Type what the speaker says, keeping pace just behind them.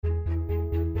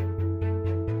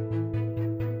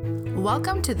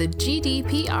Welcome to the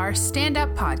GDPR Stand-Up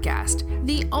Podcast,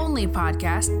 the only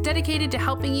podcast dedicated to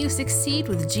helping you succeed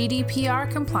with GDPR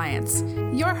compliance.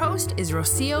 Your host is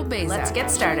Rocio Beza. Let's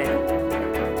get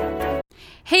started.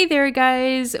 Hey there,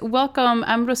 guys. Welcome.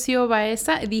 I'm Rocio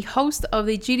Baeza, the host of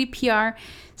the GDPR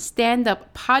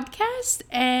Stand-Up Podcast,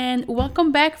 and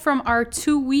welcome back from our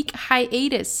 2-week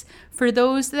hiatus. For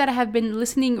those that have been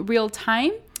listening real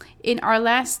time, in our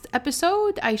last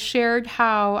episode, I shared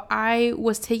how I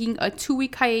was taking a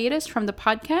 2-week hiatus from the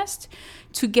podcast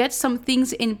to get some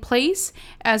things in place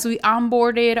as we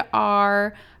onboarded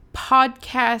our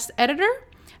podcast editor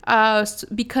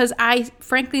because I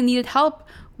frankly needed help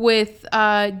with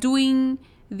doing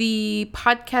the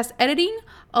podcast editing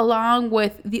along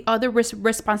with the other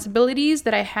responsibilities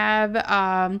that I have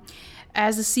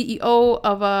as the CEO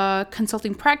of a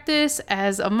consulting practice,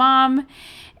 as a mom,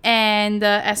 and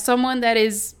as someone that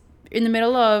is in the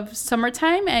middle of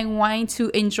summertime and wanting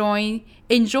to enjoy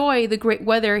the great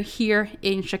weather here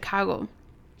in Chicago.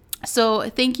 So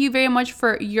thank you very much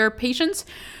for your patience.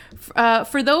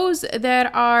 For those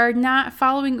that are not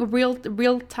following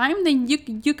real time, then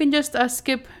you can just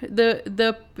skip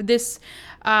this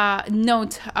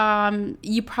note.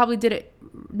 You probably didn't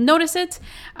notice it.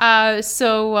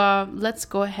 So let's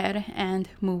go ahead and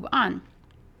move on.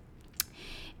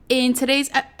 In today's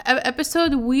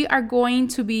episode, we are going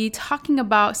to be talking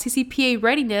about CCPA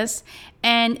readiness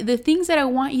and the things that I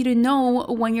want you to know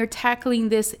when you're tackling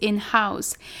this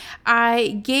in-house.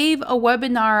 I gave a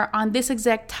webinar on this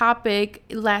exact topic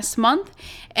last month,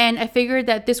 and I figured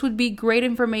that this would be great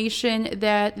information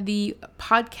that the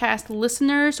podcast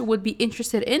listeners would be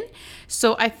interested in.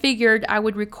 So I figured I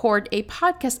would record a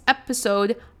podcast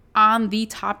episode on the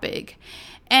topic.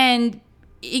 And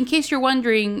in case you're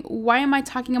wondering, why am I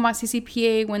talking about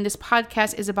CCPA when this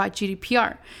podcast is about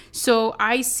GDPR? So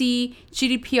I see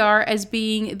GDPR as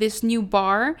being this new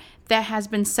bar that has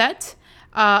been set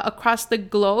across the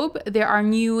globe. There are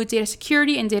new data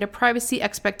security and data privacy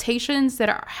expectations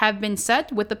that have been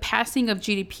set with the passing of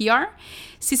GDPR.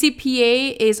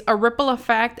 CCPA is a ripple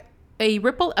effect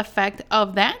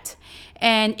of that.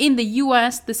 And in the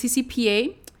US, the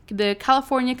CCPA, the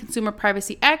California Consumer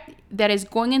Privacy Act, that is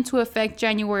going into effect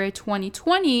January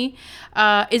 2020,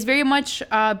 is very much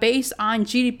based on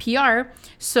GDPR.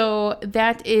 So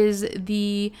that is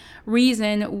the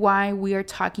reason why we are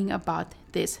talking about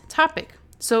this topic.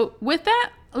 So with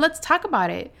that, let's talk about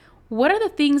it. What are the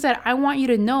things that I want you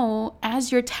to know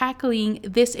as you're tackling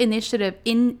this initiative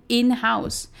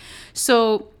in-house?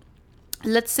 So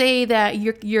let's say that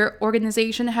your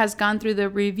organization has gone through the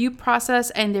review process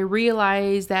and they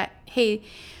realize that, hey,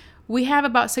 we have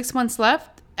about 6 months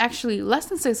left, actually less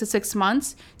than 6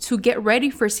 months, to get ready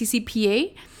for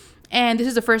CCPA. And this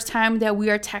is the first time that we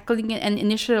are tackling an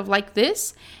initiative like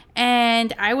this.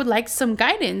 And I would like some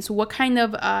guidance. What kind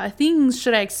of things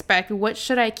should I expect? What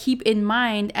should I keep in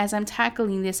mind as I'm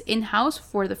tackling this in-house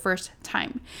for the first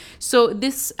time? So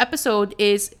this episode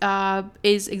is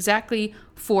exactly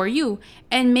for you.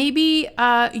 And maybe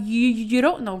you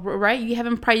don't know, right? You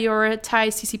haven't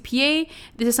prioritized CCPA.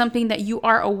 This is something that you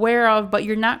are aware of, but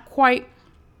you're not quite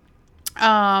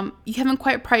you haven't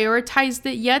quite prioritized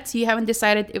it yet. So you haven't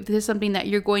decided if this is something that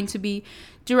you're going to be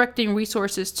directing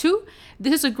resources to.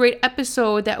 This is a great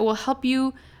episode that will help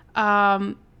you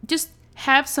just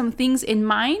have some things in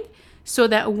mind so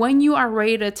that when you are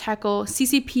ready to tackle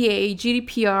CCPA,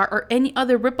 GDPR, or any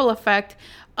other ripple effect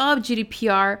of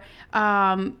GDPR,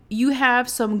 you have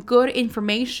some good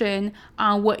information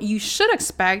on what you should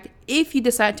expect if you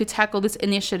decide to tackle this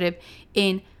initiative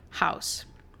in-house.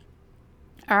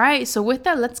 All right, so with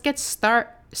that, let's get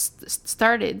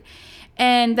started.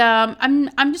 And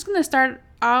I'm just gonna start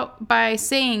out by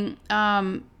saying,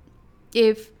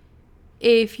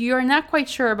 if you're not quite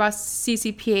sure about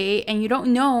CCPA and you don't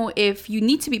know if you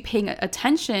need to be paying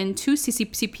attention to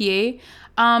CCPA,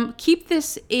 keep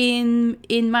this in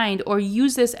mind or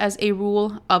use this as a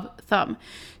rule of thumb.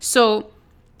 So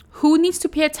who needs to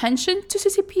pay attention to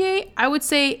CCPA? I would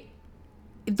say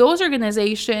those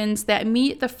organizations that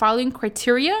meet the following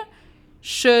criteria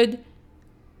should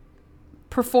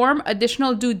perform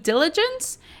additional due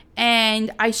diligence, and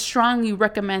I strongly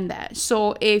recommend that.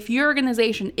 So if your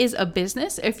organization is a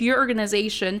business, if your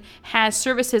organization has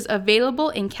services available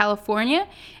in California,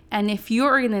 and if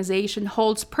your organization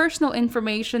holds personal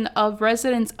information of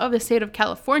residents of the state of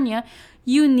California,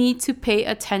 you need to pay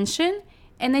attention,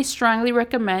 and I strongly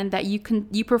recommend that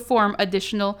you perform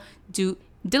additional due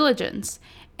diligence.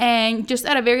 And just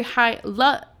at a very high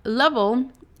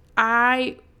level,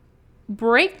 I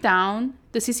break down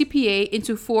the CCPA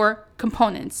into 4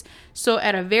 components. So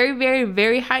at a very, very,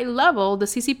 very high level, the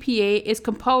CCPA is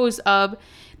composed of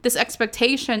this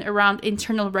expectation around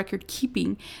internal record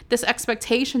keeping, this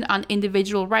expectation on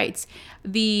individual rights.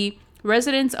 The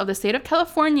residents of the state of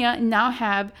California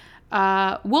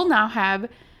will now have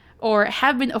or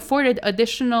have been afforded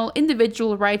additional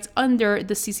individual rights under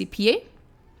the CCPA.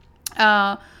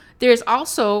 There's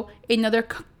also another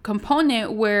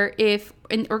component where if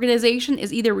an organization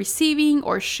is either receiving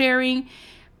or sharing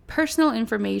personal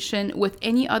information with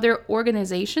any other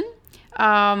organization,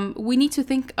 we need to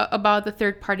think about the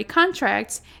third-party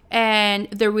contracts and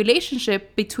the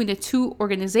relationship between the two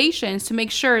organizations to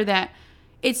make sure that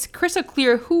it's crystal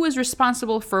clear who is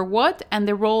responsible for what and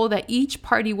the role that each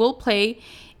party will play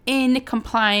in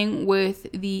complying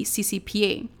with the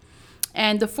CCPA.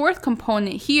 And the fourth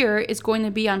component here is going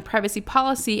to be on privacy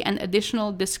policy and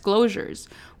additional disclosures.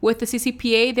 With the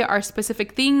CCPA, there are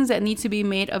specific things that need to be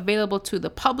made available to the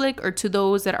public or to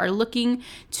those that are looking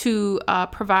to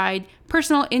provide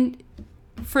personal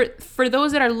for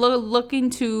those that are looking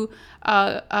to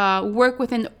work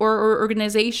within or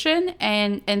organization,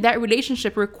 and that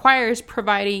relationship requires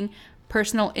providing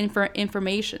personal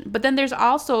information. But then there's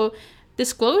also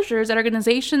disclosures that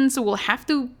organizations will have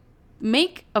to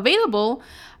make available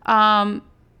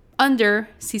under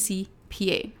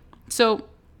CCPA. So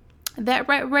that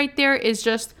right there is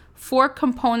just 4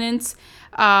 components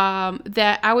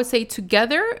that I would say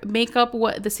together make up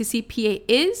what the CCPA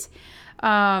is.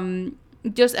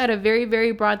 Just at a very,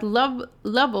 very broad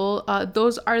level,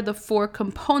 those are the 4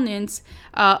 components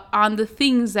on the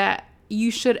things that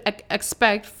you should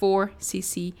expect for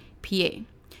CCPA.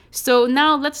 So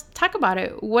now let's talk about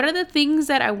it. What are the things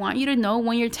that I want you to know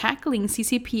when you're tackling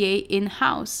CCPA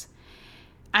in-house?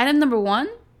 Item number 1,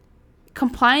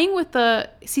 complying with the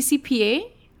CCPA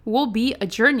will be a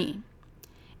journey.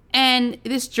 And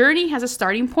this journey has a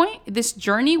starting point. This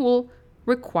journey will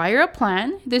require a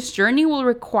plan. This journey will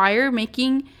require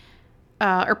making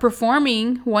or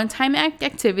performing one-time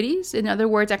activities. In other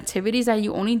words, activities that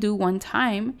you only do one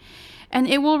time. And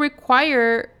it will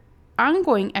require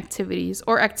ongoing activities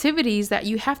or activities that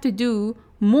you have to do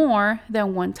more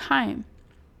than one time.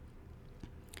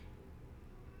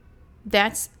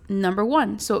 That's number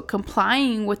 1. So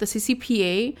complying with the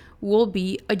CCPA will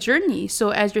be a journey. So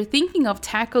as you're thinking of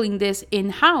tackling this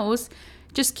in-house,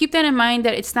 just keep that in mind,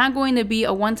 that it's not going to be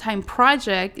a one-time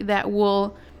project that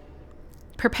will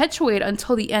perpetuate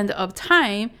until the end of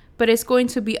time, but it's going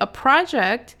to be a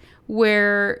project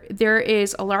where there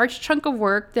is a large chunk of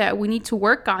work that we need to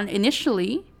work on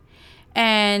initially.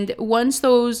 And once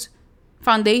those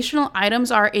foundational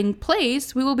items are in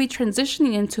place, we will be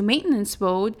transitioning into maintenance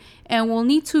mode, and we'll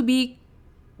need to be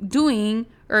doing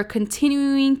or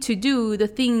continuing to do the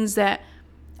things that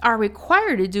are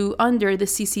required to do under the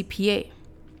CCPA.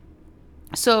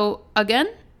 So again,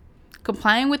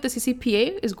 complying with the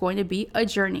CCPA is going to be a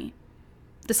journey.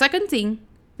 The second thing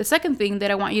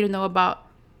that I want you to know about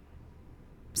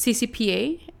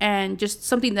CCPA, and just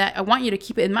something that I want you to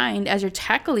keep in mind as you're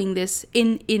tackling this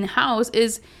in-house,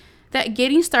 is that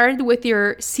getting started with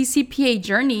your CCPA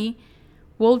journey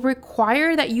will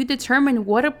require that you determine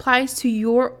what applies to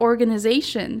your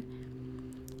organization.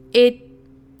 It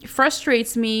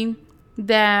frustrates me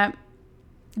that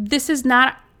this is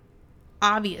not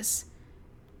obvious.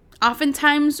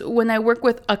 Oftentimes, when I work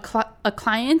with a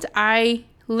client, I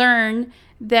learn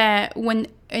that when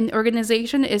an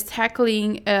organization is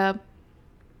tackling an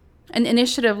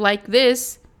initiative like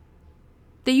this,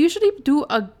 they usually do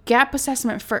a gap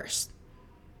assessment first.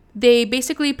 They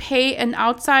basically pay an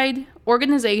outside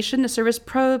organization, a service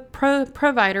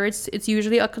provider, it's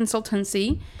usually a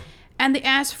consultancy, and they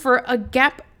ask for a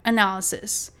gap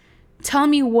analysis. Tell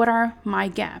me, what are my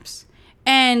gaps?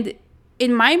 And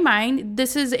in my mind,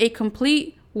 this is a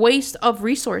complete waste of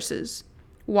resources.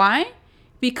 Why?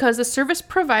 Because the service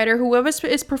provider, whoever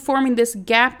is performing this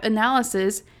gap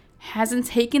analysis, hasn't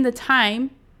taken the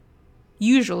time,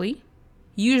 usually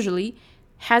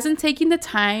hasn't taken the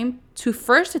time to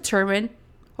first determine,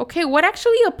 okay, what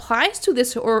actually applies to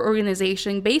this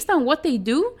organization based on what they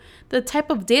do, the type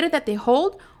of data that they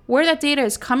hold, where that data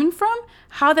is coming from,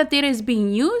 how that data is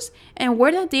being used, and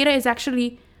where that data is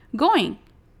actually going.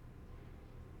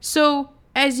 So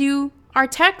as you are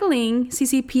tackling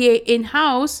CCPA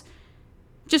in-house,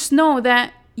 just know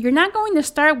that you're not going to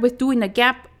start with doing a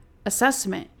gap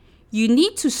assessment. You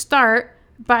need to start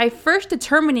by first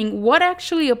determining what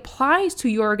actually applies to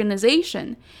your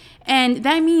organization. And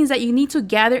that means that you need to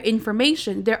gather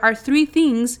information. There are 3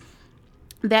 things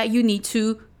that you need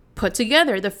to put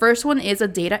together. The first one is a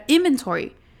data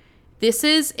inventory. This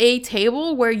is a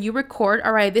table where you record,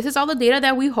 all right, this is all the data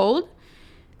that we hold.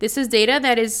 This is data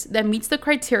that meets the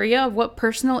criteria of what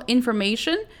personal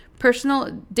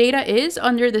data is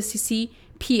under the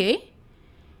CCPA.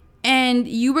 And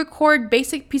you record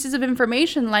basic pieces of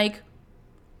information like,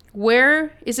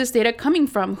 where is this data coming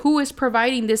from? Who is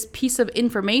providing this piece of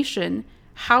information?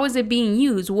 How is it being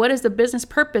used? What is the business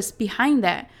purpose behind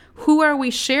that? Who are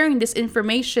we sharing this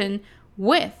information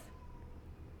with?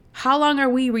 How long are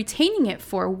we retaining it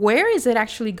for? Where is it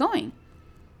actually going?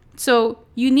 So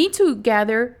you need to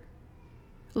gather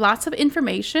lots of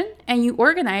information and you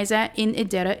organize that in a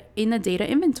data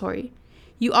inventory.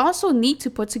 You also need to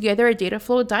put together a data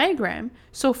flow diagram.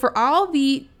 So for all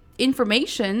the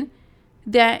information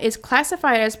that is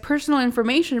classified as personal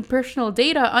information, personal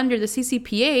data under the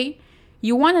CCPA,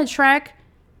 you want to track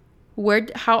where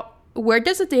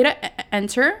does the data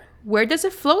enter, where does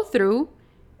it flow through,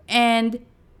 and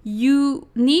you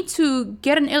need to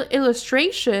get an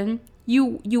illustration.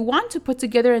 You want to put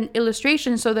together an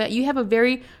illustration so that you have a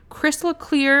very crystal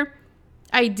clear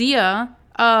idea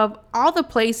of all the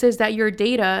places that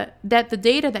the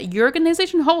data that your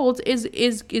organization holds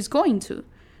is going to.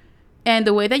 And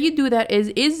the way that you do that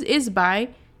is by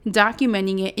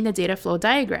documenting it in a data flow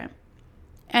diagram.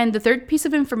 And the third piece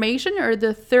of information, or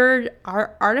the third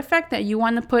artifact that you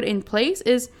want to put in place,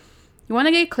 is you want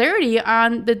to get clarity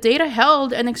on the data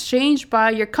held and exchanged by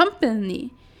your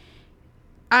company.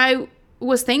 I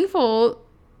was thankful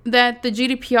that the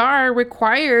GDPR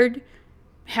required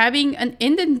having an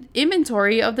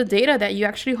inventory of the data that you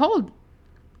actually hold.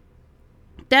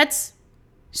 That's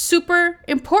super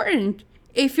important.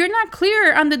 If you're not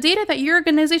clear on the data that your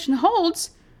organization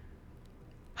holds,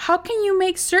 how can you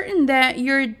make certain that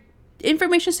your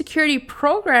information security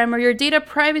program or your data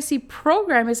privacy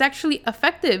program is actually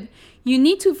effective? You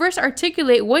need to first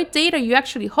articulate what data you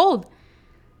actually hold.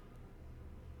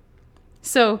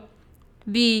 So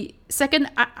the second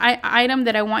item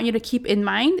that I want you to keep in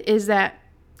mind is that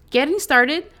getting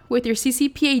started with your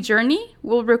CCPA journey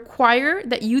will require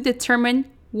that you determine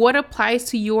what applies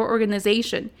to your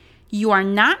organization. You are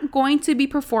not going to be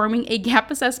performing a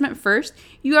gap assessment first.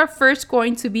 You are first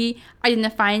going to be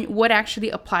identifying what actually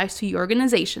applies to your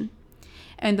organization.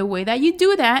 And the way that you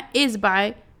do that is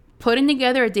by putting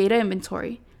together a data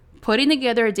inventory, putting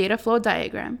together a data flow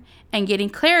diagram, and getting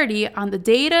clarity on the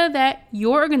data that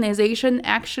your organization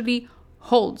actually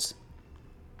holds.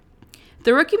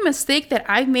 The rookie mistake that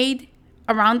I've made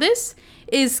around this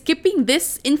is skipping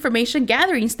this information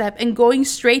gathering step and going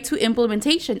straight to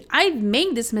implementation. I've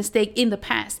made this mistake in the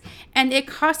past, and it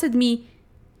costed me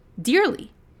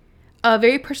dearly. A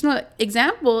very personal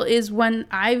example is when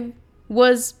I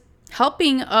was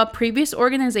helping a previous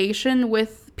organization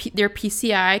with their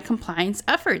PCI compliance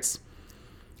efforts.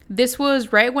 This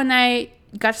was right when I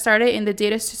got started in the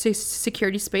data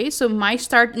security space. So my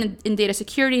start in data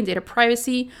security and data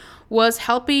privacy was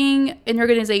helping an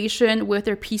organization with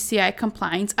their PCI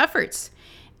compliance efforts.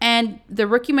 And the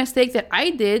rookie mistake that I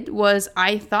did was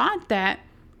I thought that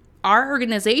our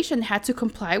organization had to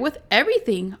comply with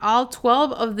everything, all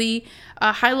 12 of the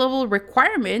high-level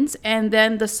requirements, and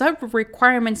then the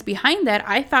sub-requirements behind that,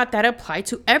 I thought that applied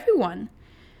to everyone.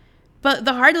 But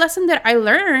the hard lesson that I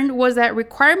learned was that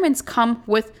requirements come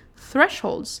with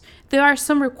thresholds. There are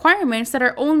some requirements that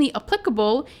are only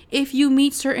applicable if you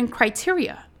meet certain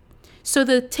criteria. So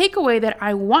the takeaway that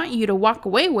I want you to walk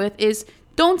away with is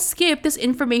don't skip this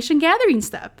information gathering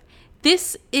step.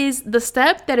 This is the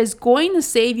step that is going to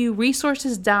save you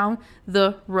resources down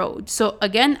the road. So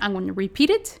again, I'm going to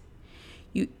repeat it.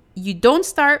 You don't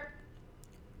start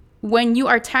when you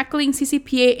are tackling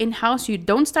CCPA in-house, you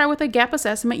don't start with a gap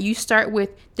assessment. You start with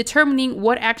determining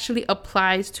what actually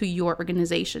applies to your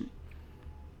organization.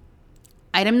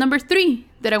 Item number 3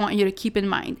 that I want you to keep in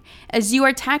mind. As you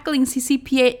are tackling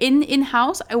CCPA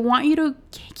in-house, I want you to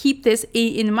keep this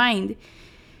in mind.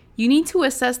 You need to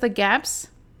assess the gaps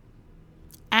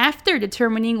after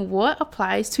determining what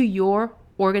applies to your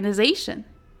organization.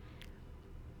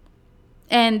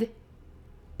 And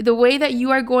the way that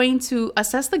you are going to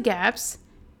assess the gaps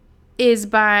is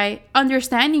by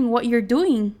understanding what you're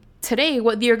doing today,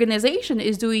 what the organization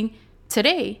is doing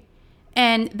today.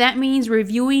 And that means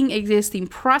reviewing existing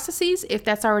processes if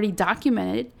that's already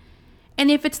documented.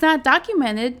 And if it's not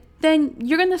documented, then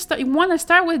you want to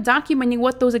start with documenting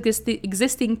what those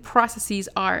existing processes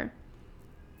are.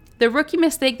 The rookie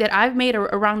mistake that I've made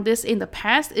around this in the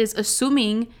past is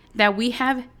assuming that we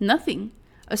have nothing,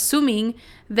 assuming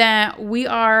that we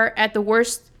are at the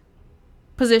worst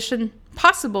position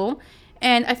possible.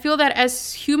 And I feel that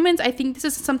as humans, I think this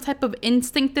is some type of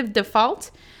instinctive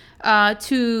default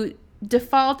to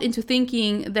default into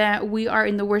thinking that we are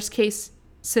in the worst case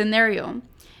scenario.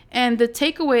 And the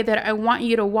takeaway that I want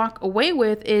you to walk away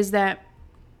with is that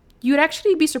you'd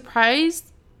actually be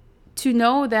surprised to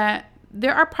know that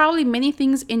there are probably many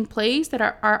things in place that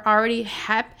are already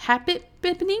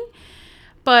happening.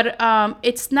 But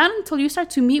it's not until you start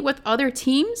to meet with other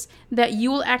teams that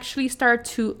you will actually start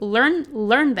to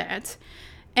learn that.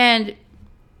 And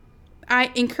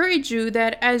I encourage you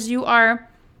that as you are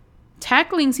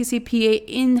tackling CCPA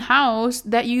in-house,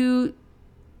 that you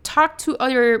talk to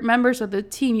other members of the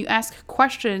team, you ask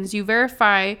questions, you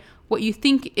verify what you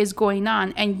think is going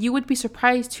on, and you would be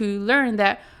surprised to learn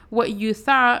that what you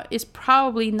thought is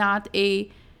probably not an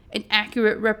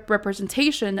accurate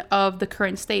representation of the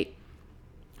current state.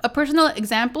 A personal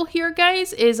example here,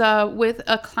 guys, is with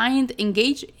a client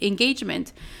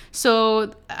engagement.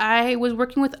 So I was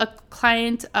working with a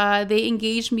client. They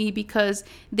engaged me because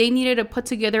they needed to put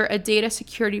together a data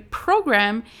security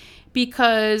program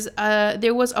because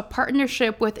there was a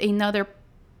partnership with another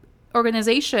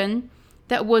organization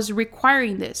that was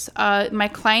requiring this. My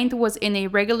client is in a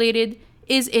regulated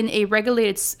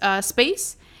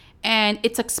space, and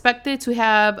it's expected to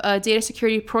have a data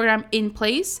security program in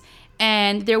place.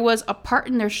 And there was a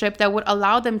partnership that would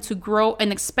allow them to grow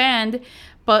and expand,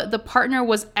 but the partner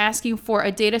was asking for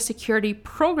a data security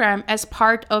program as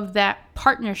part of that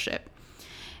partnership.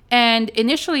 And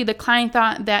initially, the client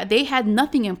thought that they had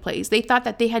nothing in place. They thought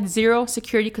that they had zero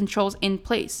security controls in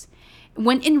place,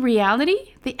 when in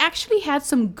reality, they actually had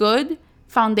some good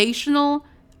foundational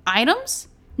items.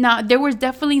 Now, there was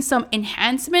definitely some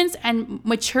enhancements and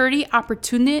maturity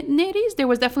opportunities. There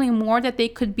was definitely more that they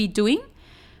could be doing,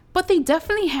 but they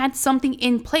definitely had something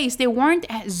in place. They weren't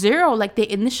at zero like they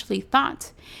initially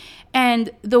thought.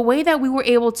 And the way that we were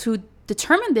able to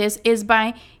determine this is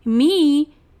by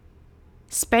me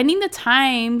spending the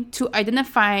time to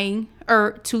identifying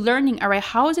or to learning, all right,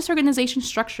 how is this organization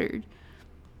structured?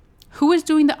 Who is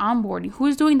doing the onboarding? Who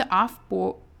is doing the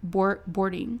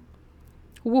offboarding?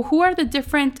 Who are the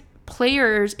different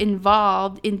players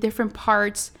involved in different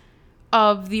parts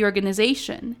of the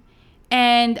organization?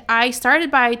 And I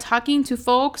started by talking to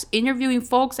folks, interviewing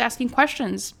folks, asking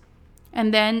questions.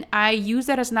 And then I used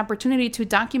that as an opportunity to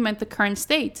document the current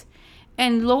state.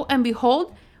 And lo and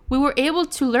behold, we were able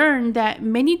to learn that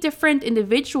many different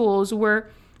individuals were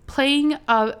playing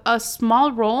a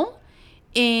small role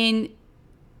in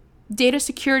data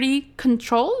security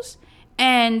controls.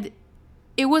 And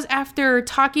it was after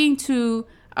talking to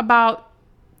about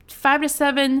 5 to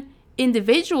 7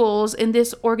 individuals in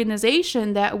this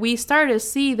organization that we started to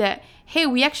see that, hey,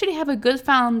 we actually have a good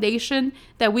foundation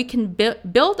that we can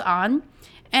build on.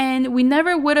 And we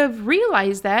never would have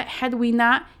realized that had we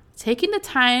not taken the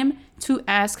time to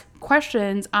ask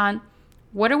questions on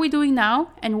what are we doing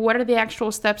now and what are the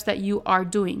actual steps that you are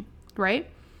doing, right?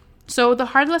 So the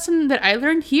hard lesson that I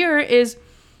learned here is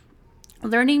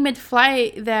learning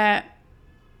mid-flight that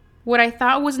what I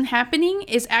thought wasn't happening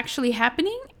is actually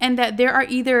happening, and that there are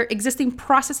either existing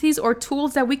processes or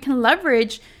tools that we can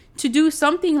leverage to do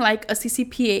something like a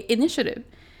CCPA initiative.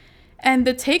 And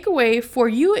the takeaway for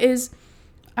you is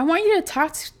I want you to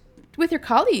talk with your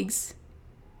colleagues.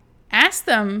 Ask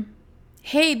them,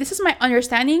 hey, this is my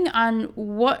understanding on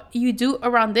what you do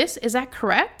around this. Is that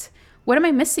correct? What am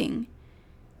I missing?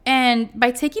 And by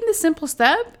taking this simple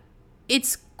step,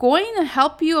 it's going to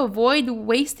help you avoid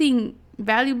wasting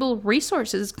valuable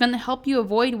resources. It's going to help you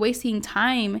avoid wasting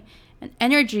time and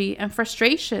energy and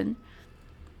frustration.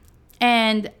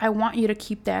 And I want you to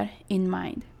keep that in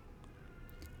mind.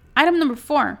 Item number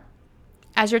 4,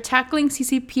 as you're tackling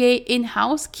CCPA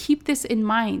in-house, keep this in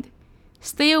mind.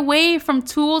 Stay away from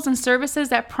tools and services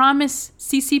that promise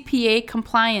CCPA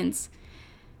compliance.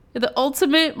 The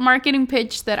ultimate marketing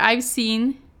pitch that I've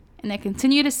seen and I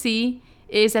continue to see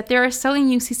is that they're selling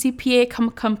you CCPA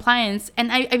compliance.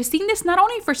 And I've seen this not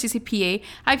only for CCPA,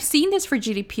 I've seen this for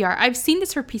GDPR, I've seen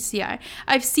this for PCI,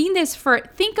 I've seen this for,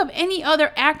 think of any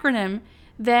other acronym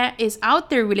that is out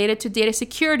there related to data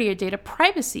security or data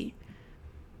privacy.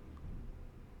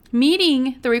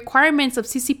 Meeting the requirements of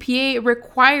CCPA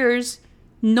requires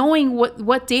knowing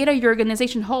what data your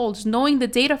organization holds, knowing the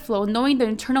data flow, knowing the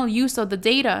internal use of the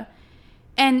data.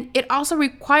 And it also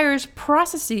requires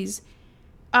processes.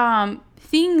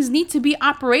 Things need to be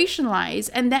operationalized,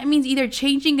 and that means either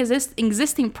changing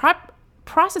existing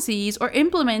processes or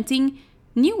implementing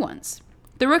new ones.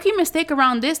 The rookie mistake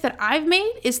around this that I've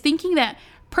made is thinking that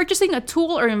purchasing a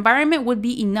tool or environment would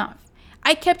be enough.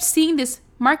 I kept seeing this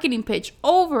marketing pitch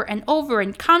over and over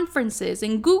in conferences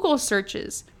and Google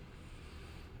searches,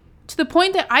 to the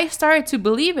point that I started to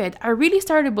believe it. I really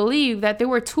started to believe that there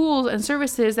were tools and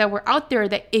services that were out there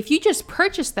that if you just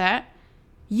purchased that,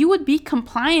 you would be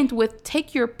compliant with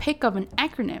take your pick of an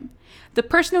acronym. The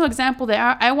personal example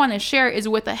that I want to share is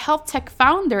with a health tech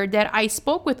founder that I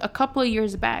spoke with a couple of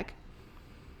years back.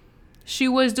 She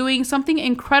was doing something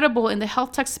incredible in the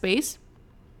health tech space.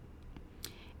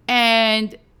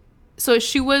 And so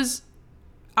she was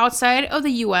outside of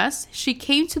the US. She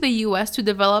came to the US to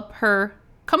develop her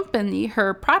company,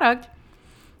 her product.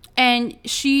 And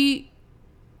she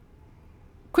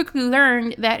quickly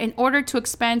learned that in order to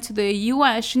expand to the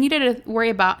US, she needed to worry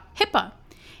about HIPAA.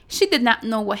 She did not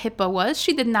know what HIPAA was.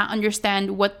 She did not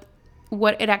understand what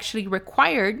it actually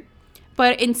required.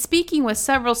 But in speaking with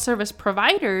several service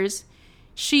providers,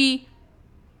 she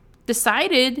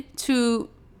decided to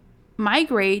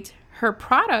migrate her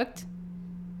product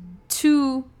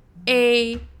to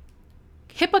a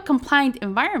HIPAA compliant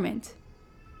environment.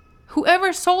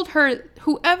 Whoever sold her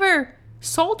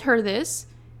this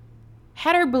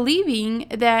had her believing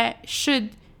that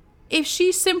if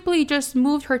she simply just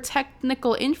moved her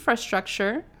technical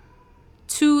infrastructure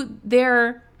to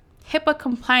their HIPAA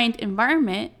compliant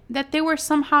environment, that they were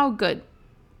somehow good.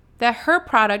 That her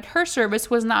product, her service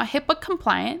was now HIPAA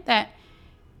compliant, that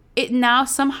it now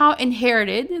somehow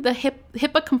inherited the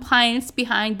HIPAA compliance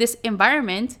behind this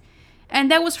environment. And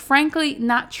that was frankly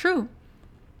not true.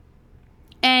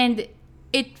 And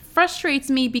it frustrates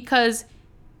me because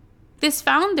this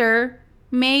founder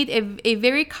made a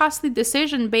very costly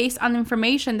decision based on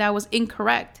information that was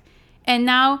incorrect. And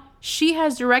now she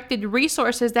has directed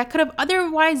resources that could have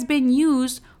otherwise been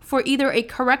used for either a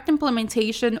correct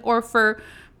implementation or for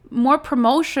more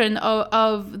promotion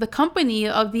of the company,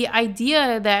 of the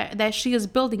idea that she is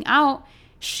building out.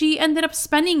 She ended up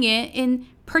spending it in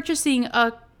purchasing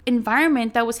a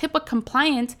environment that was HIPAA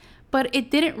compliant, but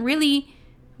it didn't really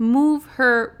move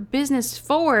her business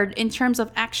forward in terms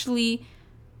of actually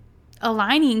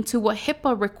aligning to what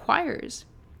HIPAA requires.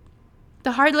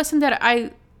 The hard lesson that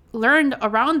I learned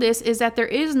around this is that there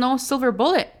is no silver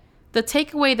bullet. The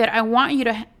takeaway that I want you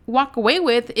to walk away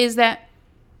with is that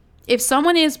if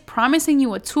someone is promising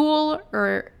you a tool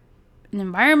or an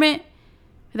environment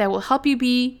that will help you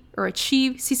be or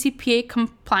achieve CCPA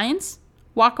compliance,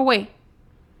 walk away.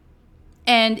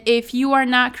 And if you are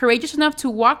not courageous enough to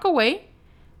walk away,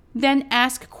 then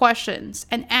ask questions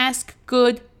and ask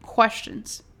good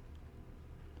questions.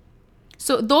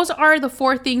 So those are the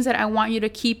 4 things that I want you to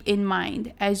keep in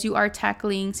mind as you are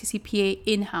tackling CCPA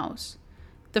in-house.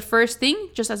 The first thing,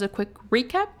 just as a quick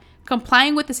recap,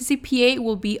 complying with the CCPA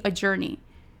will be a journey.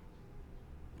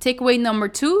 Takeaway number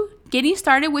 2, getting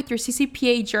started with your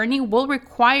CCPA journey will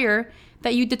require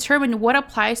that you determine what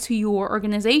applies to your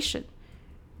organization.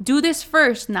 Do this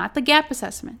first, not the gap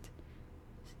assessment.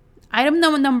 Item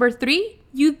number 3,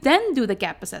 you then do the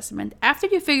gap assessment. After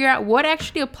you figure out what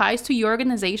actually applies to your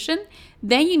organization,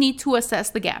 then you need to assess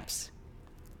the gaps.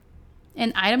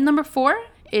 And item number 4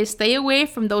 is stay away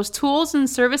from those tools and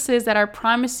services that are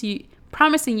promising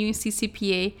you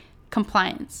CCPA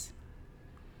compliance.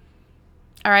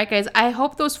 All right, guys, I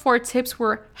hope those 4 tips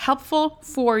were helpful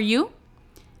for you.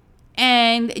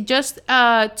 And just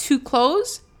to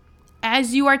close,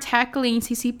 as you are tackling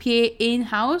CCPA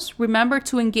in-house, remember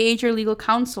to engage your legal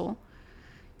counsel.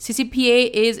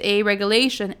 CCPA is a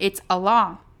regulation, it's a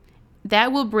law.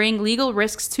 That will bring legal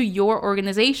risks to your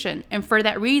organization. And for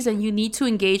that reason, you need to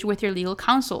engage with your legal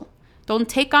counsel. Don't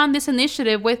take on this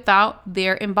initiative without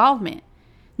their involvement.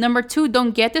 Number 2,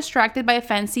 don't get distracted by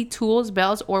fancy tools,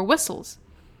 bells, or whistles.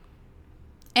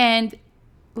 And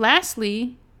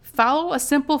lastly, follow a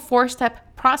simple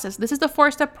 4-step process. This is the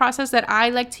 4-step process that I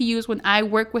like to use when I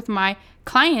work with my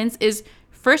clients is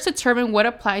first determine what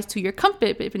applies to your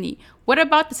company. What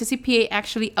about the CCPA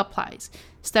actually applies?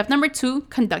 Step number 2,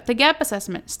 conduct a gap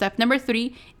assessment. Step number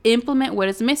 3, implement what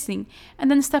is missing.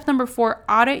 And then step number 4,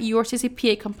 audit your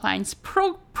CCPA compliance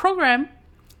program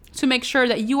to make sure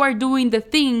that you are doing the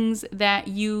things that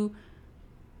you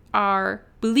are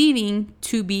believing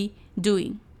to be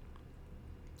doing.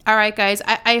 All right, guys,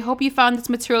 I hope you found this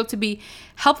material to be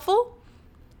helpful.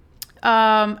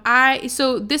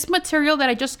 So this material that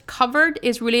I just covered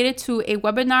is related to a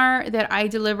webinar that I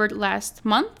delivered last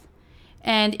month.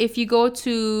 And if you go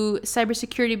to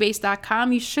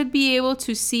cybersecuritybase.com, you should be able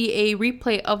to see a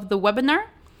replay of the webinar.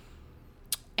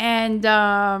 And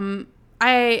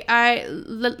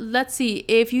let's see,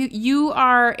 if you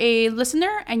are a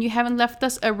listener and you haven't left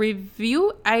us a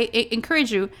review, I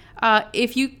encourage you,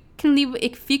 if you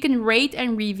can rate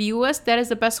and review us, that is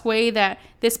the best way that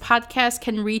this podcast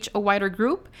can reach a wider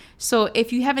group. So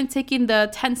if you haven't taken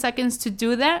the 10 seconds to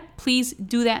do that, please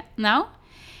do that now.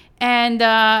 And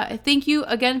thank you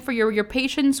again for your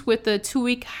patience with the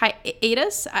 2-week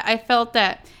hiatus. I felt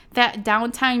that that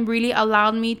downtime really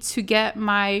allowed me to get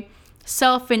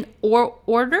myself in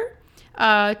order,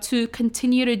 to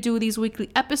continue to do these weekly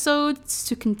episodes,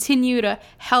 to continue to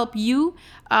help you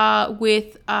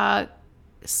with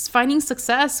finding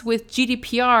success with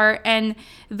GDPR and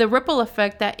the ripple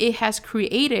effect that it has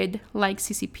created, like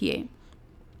CCPA.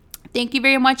 Thank you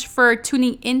very much for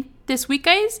tuning in this week,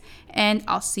 guys, and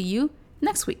I'll see you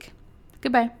next week.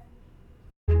 Goodbye.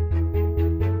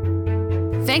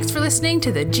 Thanks for listening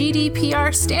to the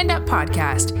GDPR Stand Up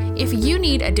podcast. If you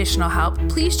need additional help,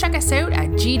 please check us out at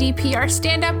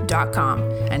gdprstandup.com.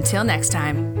 Until next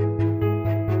time.